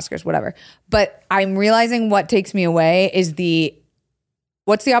because Oscars, whatever. But I'm realizing what takes me away is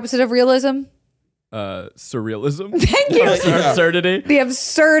what's the opposite of realism? surrealism. Thank you. Absurdity. The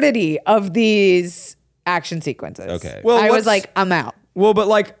absurdity of these action sequences. Okay. Well, I was what's- like, I'm out. Well, but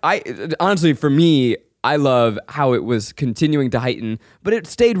like honestly, for me, I love how it was continuing to heighten, but it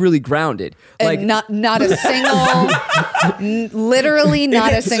stayed really grounded. Like And not a single, literally not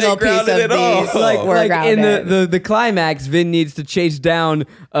a didn't stay single piece of grounded at all. these like were grounded. in the climax, Vin needs to chase down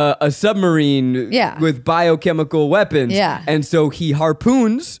a submarine Yeah. with biochemical weapons. Yeah. And so he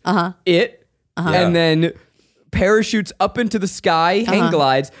harpoons it and Yeah. then parachutes up into the sky, hang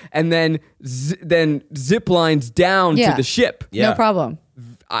glides, and then zip lines down Yeah. to the ship. Yeah. No problem.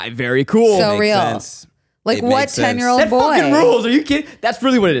 Very cool. So Makes real. sense. Like It what makes sense. 10-year-old that boy? fucking rules. Are you kidding? That's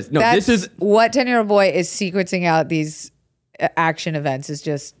really what it is. No, That's this is what 10-year-old boy is sequencing out these action events is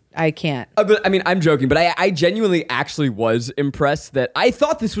just, I can't. But I mean, I'm joking, but I genuinely actually was impressed that I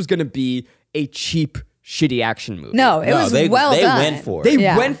thought this was going to be a cheap, shitty action movie. No, it was they well they done. went for it. They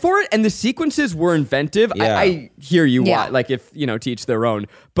Yeah. went for it, and the sequences were inventive. Yeah. I hear you. Yeah. Why? Like, if to each their own.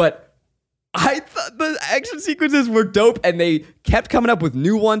 But I thought the action sequences were dope, and they kept coming up with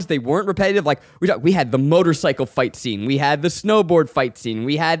new ones. They weren't repetitive. Like we had the motorcycle fight scene, we had the snowboard fight scene,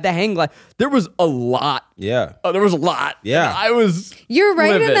 we had the hang glide. There was a lot. Yeah. There was a lot. Yeah. And I was. You're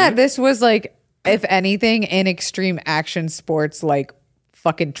right in livid. that this was like, if anything, an extreme action sports like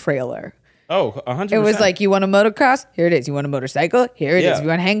fucking trailer. Oh, 100%. It was like, you want a motocross? Here it is. You want a motorcycle? Here it is. Yeah. If you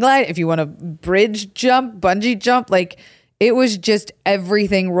want a hang glide? If you want a bridge jump, bungee jump, like it was just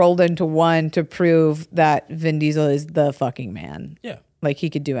everything rolled into one to prove that Vin Diesel is the fucking man. Yeah. Like he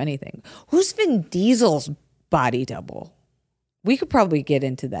could do anything. Who's Vin Diesel's body double? We could probably get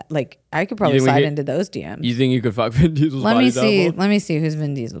into that. Like I could probably think we slide could- into those DMs. You think you could fuck Vin Diesel's Let body me see. double? Let me see who's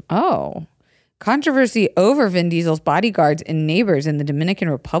Vin Diesel. Oh, controversy over Vin Diesel's bodyguards and neighbors in the Dominican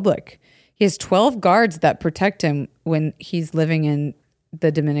Republic. He has 12 guards that protect him when he's living in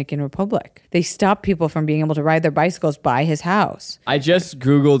the Dominican Republic. They stop people from being able to ride their bicycles by his house. I just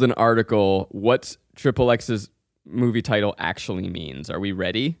Googled an article. What's Triple X's movie title actually means? Are we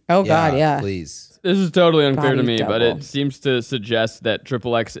ready? Oh God, yeah. Please. This is totally unclear to Body me, but double. it seems to suggest that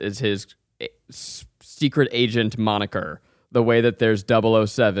Triple X is his secret agent moniker. The way that there's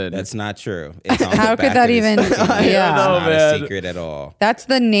 007. That's not true. It's on How the could back that of his even- fucking- I It's don't know, not man. a secret at all. That's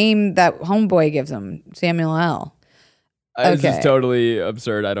the name that Homeboy gives him, Samuel L. This okay. is totally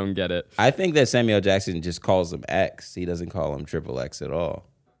absurd. I don't get it. I think that Samuel Jackson just calls him X. He doesn't call him Triple X at all.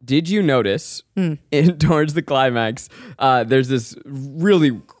 Did you notice Hmm. towards the climax, there's this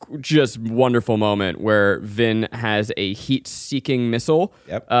really just wonderful moment where Vin has a heat-seeking missile,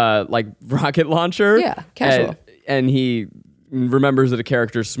 Yep. like rocket launcher. Yeah, casual. And he remembers that a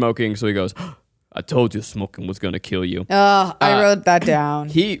character's smoking, so he goes, "I told you smoking was going to kill you." Oh, I wrote that down.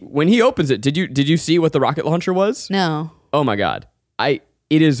 When he opens it, did you see what the rocket launcher was? No. Oh my god. It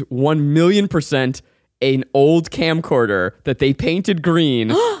is 1,000,000% an old camcorder that they painted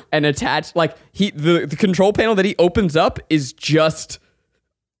green and attached like the control panel that he opens up is just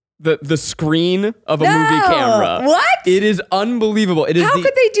the screen of a movie camera. What? It is unbelievable. It is How could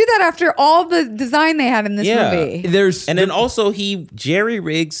they do that after all the design they had in this Yeah. movie? there's And then also he jerry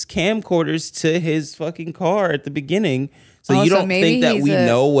rigs camcorders to his fucking car at the beginning. So Oh, you so don't maybe think that he's we a-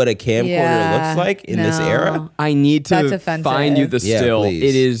 know what a camcorder Yeah, looks like in this no. era? I need That's to offensive. find you the Yeah, still. please.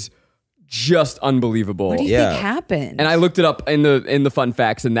 It is just unbelievable. What do you Yeah. think happened? And I looked it up in the fun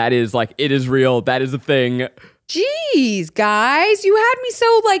facts, and that is like it is real. That is a thing. Jeez, guys, you had me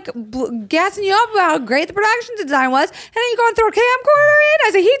so like gassing you up about how great the production design was, and then you go and throw a camcorder in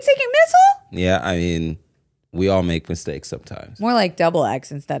as a heat-seeking missile? Yeah, I mean, we all make mistakes sometimes. More like double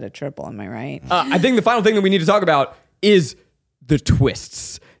X instead of triple. Am I right? I think the final thing that we need to talk about is the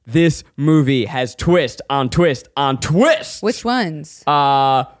twists. This movie has twist on twist on twist. Which ones?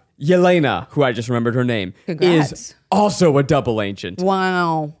 Yelena, who I just remembered her name, Congrats. is also a double ancient.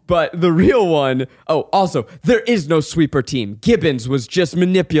 Wow. But the real one, also, there is no sweeper team. Gibbons was just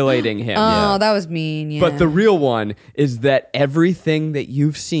manipulating him. Oh, that was mean. Yeah. But the real one is that everything that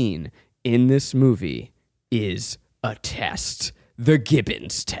you've seen in this movie is a test. The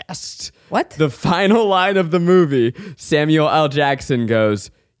Gibbons test. What? The final line of the movie, Samuel L. Jackson goes,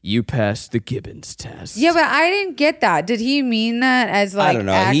 "You passed the Gibbons test." Yeah, but I didn't get that. Did he mean that as like I don't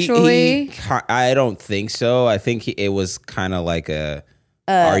know. actually? I don't think so. I think it was kind of like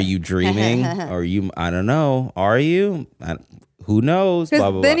are you dreaming? Are you, I don't know. Are you? Who knows? Blah,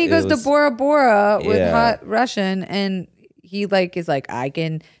 Because blah, then blah. he goes It to was- Bora Bora with Yeah. Hot Russian, and he is like,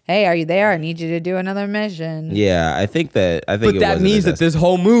 hey, are you there? I need you to do another mission. Yeah, I think But it that wasn't means a that this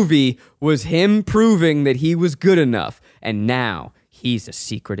whole movie was him proving that he was good enough. And now he's a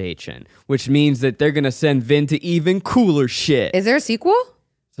secret agent, which means that they're going to send Vin to even cooler shit. Is there a sequel?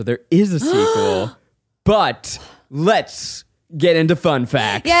 So there is a sequel, But let's get into fun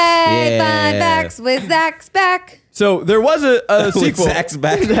facts. Yay, Yeah. fun facts with Zach's back. So there was a sequel. Zach's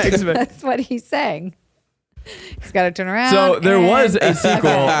back. Zach's back. That's what he's saying. He's got to turn around. So there and was a sequel,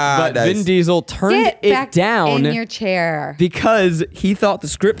 but Nice. Vin Diesel turned Get it back down in your chair. because he thought the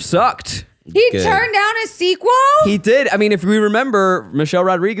script sucked. He Good. turned down a sequel? He did. I mean, if we remember, Michelle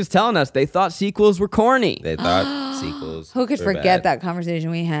Rodriguez telling us they thought sequels were corny. They thought sequels. Who could were forget bad. that conversation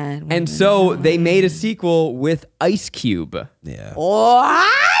we had? And so they made a sequel with Ice Cube, Yeah. What?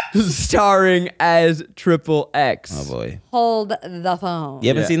 starring as Triple X. Oh boy. Hold the phone. You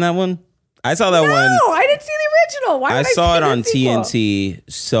haven't Yeah. seen that one? I saw that one. No, I didn't see the original. Why I would saw see it the on sequel? TNT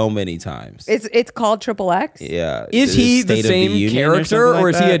so many times. It's called Triple X? Yeah. Is he the State of same Union character, something or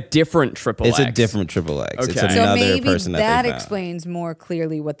like is he a that? different Triple X? It's a different Triple X. It's Okay. So another maybe person that that they found. explains more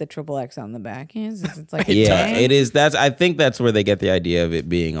clearly what the Triple X on the back is. It's like a Yeah, tag. it is. I think that's where they get the idea of it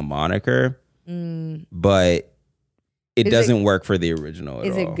being a moniker, but it Is doesn't work for the original at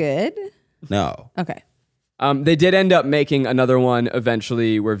Is all. it good? No. Okay. They did end up making another one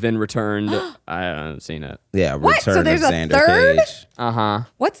eventually where Vin returned. I haven't seen it. Yeah, What? So Return there's of a Xander third? Cage. Uh-huh.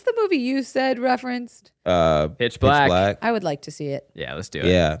 What's the movie you said referenced? Pitch Black. I would like to see it. Yeah, let's do it.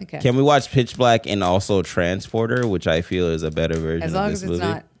 Yeah. Okay. Can we watch Pitch Black and also Transporter, which I feel is a better version As of long this as it's movie?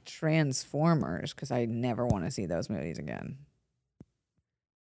 not Transformers, because I never want to see those movies again.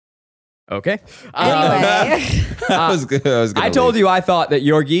 Okay. Anyway. That was good. I told you I thought that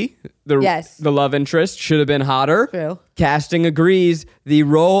Yorgi, Yes. the love interest, should have been hotter. True. Casting agrees. The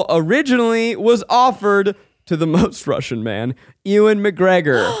role originally was offered to the most Russian man, Ewan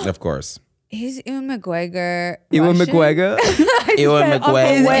McGregor. Of course. Is Ewan McGregor Ewan Russian? McGregor? Ewan said Uncle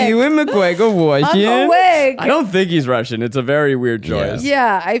McGregor. Is Wig. Ewan McGregor Russian? Uncle Wig. I don't think he's Russian. It's a very weird choice.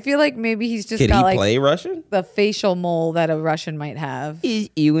 Yeah, I feel like maybe he's just Could got he like play Russian? the facial mole that a Russian might have. Is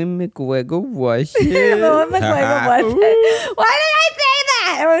Ewan McGregor Russian? Ewan McGregor was it? Why did I say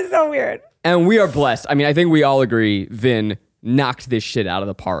that? It was so weird. And we are blessed. I mean, I think we all agree Vin knocked this shit out of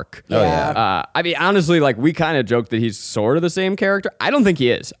the park. Oh, yeah. I mean, honestly, like we kind of joked that he's sort of the same character. I don't think he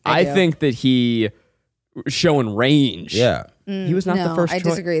is. I do. think that he showing range. Yeah. He was not No, the first I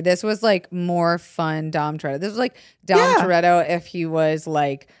choice. disagree. This was like more fun Dom Toretto. This was like Dom Yeah. Toretto if he was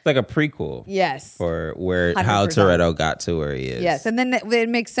like, It's like a prequel yes. for how 100%. Toretto got to where he is. Yes, and then it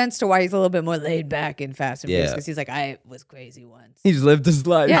makes sense to why he's a little bit more laid back in Fast and Furious Yeah. because he's like, I was crazy once. He's lived his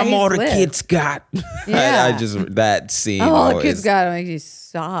life. Yeah. I'm all the lived. kids got. Yeah. I just, that scene. Oh, the always- kids got to make you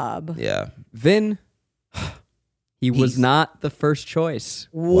sob. Yeah. Vin, he was not the first choice.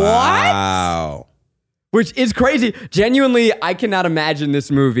 What? Wow. Which is crazy. Genuinely, I cannot imagine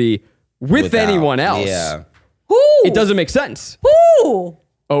this movie with Without- anyone else. Yeah. Who? It doesn't make sense. Who?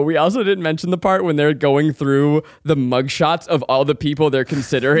 Oh, we also didn't mention the part when they're going through the mugshots of all the people they're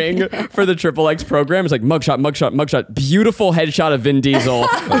considering for the Triple X program. It's like mugshot. Beautiful headshot of Vin Diesel.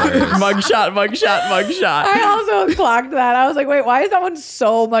 mugshot. I also clocked that. I was like, wait, why is that one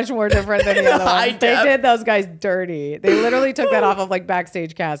so much more different than the other High one? They def. did those guys dirty. They literally took that off of like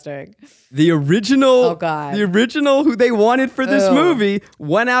backstage casting. The original, Oh, God. the original who they wanted for this Ew. movie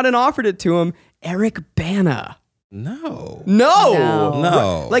went out and offered it to him, Eric Bana. No. No.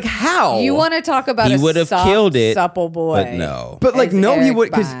 No. Like how? You want to talk about He a would have soft, killed it, supple boy. But no. But like as no, he Eric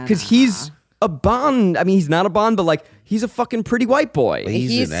would Bana. because he's a Bond. I mean, he's not a Bond, but like he's a fucking pretty white boy.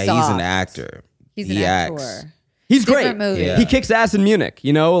 He's an soft. actor. He's an He actor. acts. He's Different great. movie. Yeah. He kicks ass in Munich.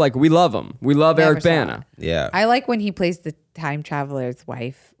 You know, like we love him. We love Never Eric saw Bana. Yeah. I like when he plays the time traveler's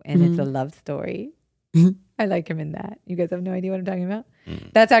wife and it's a love story. I like him in that. You guys have no idea what I'm talking about?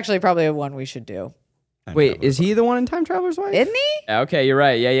 That's actually probably a one we should do. Wait, is he the one in Time Traveler's Wife? Isn't he? Okay, you're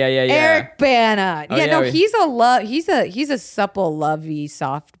right. Yeah. Eric Bana. Oh, yeah, yeah, no, we- he's a supple, lovey,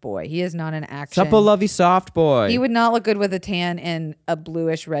 soft boy. He is not an action. Supple, lovey, soft boy. He would not look good with a tan and a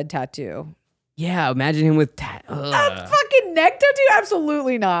bluish red tattoo. Yeah, imagine him with A fucking neck tattoo?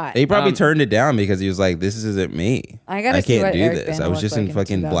 Absolutely not. He probably turned it down because he was like, "This isn't me. I gotta see can't what do Eric this. Bana I was looked just like in in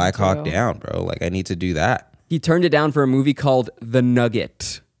fucking Black Hawk 2002. Down, bro. Like I need to do that." He turned it down for a movie called The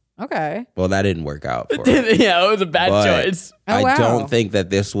Nugget. Okay. Well, that didn't work out for him. Yeah, it was a bad But choice. Oh, I wow. don't think that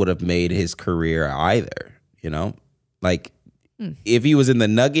this would have made his career either. You know, like if he was in the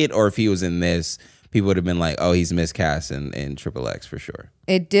Nugget or if he was in this, people would have been like, "Oh, he's miscast in Triple X for sure."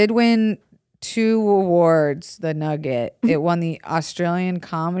 It did win 2 awards, the Nugget. It won the Australian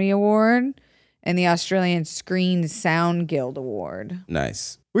Comedy Award and the Australian Screen Sound Guild Award.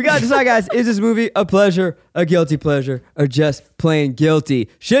 Nice. We got to decide, guys, is this movie a pleasure, a guilty pleasure, or just plain guilty?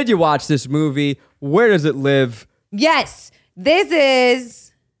 Should you watch this movie? Where does it live? Yes, this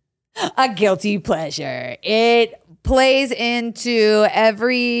is A guilty pleasure. It plays into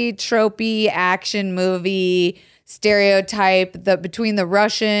every tropey action movie stereotype between the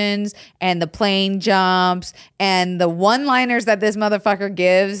Russians and the plane jumps and the one-liners that this motherfucker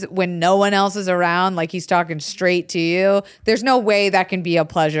gives when no one else is around, like he's talking straight to you. There's no way that can be a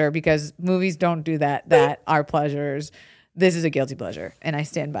pleasure because movies don't do that are pleasures. This is a guilty pleasure, and I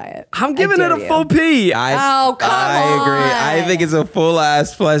stand by it. I'm giving it a full P. Oh, come I agree. on. I think it's a full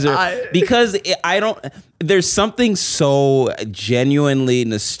ass pleasure because I don't. There's something so genuinely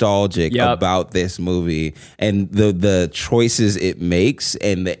nostalgic about this movie and the choices it makes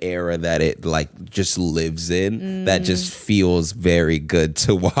and the era that it like just lives in. That just feels very good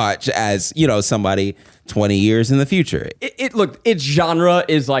to watch as, you know, somebody 20 years in the future. Look, its genre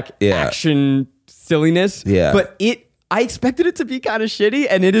is like action silliness. Yeah. But I expected it to be kind of shitty,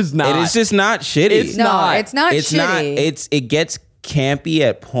 and it is not. It is just not shitty. It's not. It's not shitty. It gets campy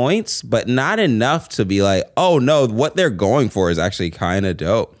at points, but not enough to be like, oh no, what they're going for is actually kind of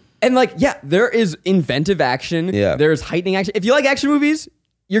dope. And like, yeah, there is inventive action. Yeah. There's heightening action. If you like action movies,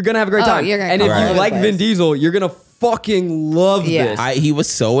 you're gonna have a great time. You're gonna and if come all you over the like place. Vin Diesel, you're gonna fucking love this. He was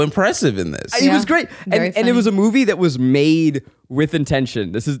so impressive in this. It was great, Very and funny. it was a movie that was made with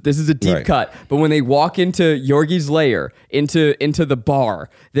intention. This is a deep Right. cut. But when they walk into Yorgi's lair, into the bar,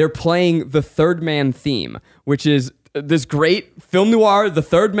 they're playing the Third Man theme, which is this great film noir, The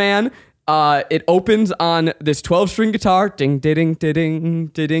Third Man. It opens on this 12-string guitar, ding, ding, ding,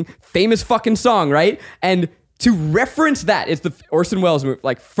 ding, ding, famous fucking song, right? And to reference that, it's the Orson Welles movie,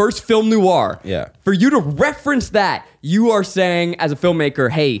 like first film noir. Yeah. For you to reference that, you are saying as a filmmaker,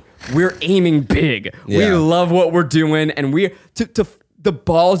 hey, we're aiming big. We Yeah. love what we're doing, and we're to the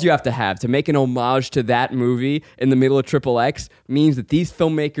balls you have to make an homage to that movie in the middle of Triple X means that these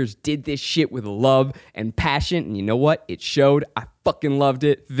filmmakers did this shit with love and passion, and you know what? It showed. I fucking loved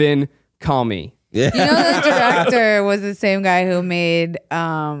it. Vin, call me. Yeah. You know, the director was the same guy who made,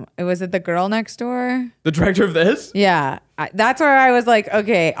 was it The Girl Next Door? The director of this? Yeah. That's where I was like,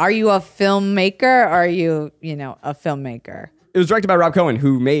 okay, are you a filmmaker or are you, a filmmaker? It was directed by Rob Cohen,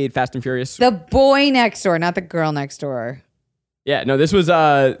 who made Fast and Furious. The Boy Next Door, not The Girl Next Door. Yeah, no, this was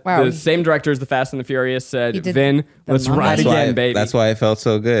the same director as The Fast and the Furious said, did Vin, The let's Mummy. ride again, baby. That's why it felt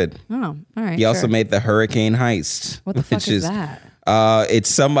so good. Oh, all right. He also sure. made the Hurricane Heist. What the fuck is that? It's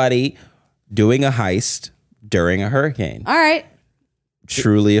somebody doing a heist during a hurricane. All right.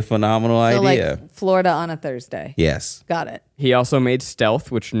 Truly a phenomenal So idea. like Florida on a Thursday. Yes. Got it. He also made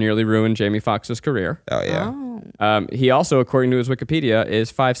Stealth, which nearly ruined Jamie Foxx's career. Oh yeah. Oh. He also, according to his Wikipedia, is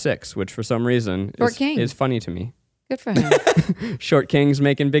 5'6", which for some reason Short king. is funny to me. Good for him. Short kings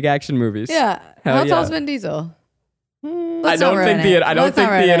making big action movies. Yeah. Hell How yeah. tall's Vin Diesel? I don't think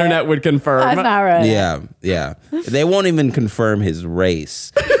the internet would confirm. That's not right. Yeah. They won't even confirm his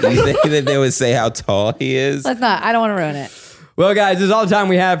race. You think that they would say how tall he is? Let's not. I don't want to ruin it. Well, guys, this is all the time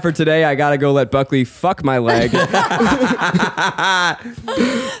we have for today. I gotta go let Buckley fuck my leg.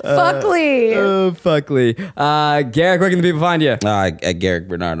 Fuckley. Oh, Fuckley. Garrick, where can the people find you? At Garrick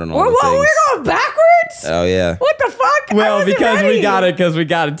Bernard on all Whoa, the things. we're going backwards? Oh yeah. What the fuck? I Well, wasn't because ready. we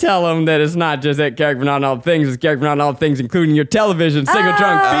gotta tell them that it's not just at Garrick Bernard and all things, it's Garrick Bernard and all things, including your television, single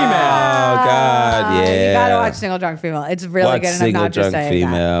drunk female. Oh God, yeah. You gotta watch Single Drunk Female. It's really Watch good, and I'm Single not just Drunk saying that.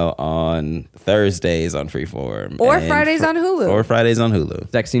 Female on Thursdays on Freeform. Or and Fridays on Hulu. Or Fridays on Hulu.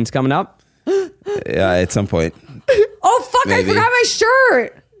 Sex scene's coming up. Yeah, at some point. Oh fuck! Maybe. I forgot my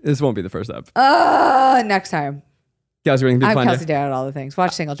shirt. This won't be the first up. Next time. Guys, where can the I'm people find Kelsey you? Dare at all the things.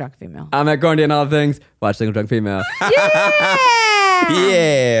 Watch Single Drunk Female. I'm at Gordy and all things. Watch Single Drunk Female. Yeah.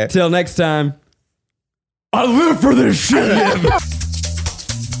 Yeah. Till next time. I live for this shit.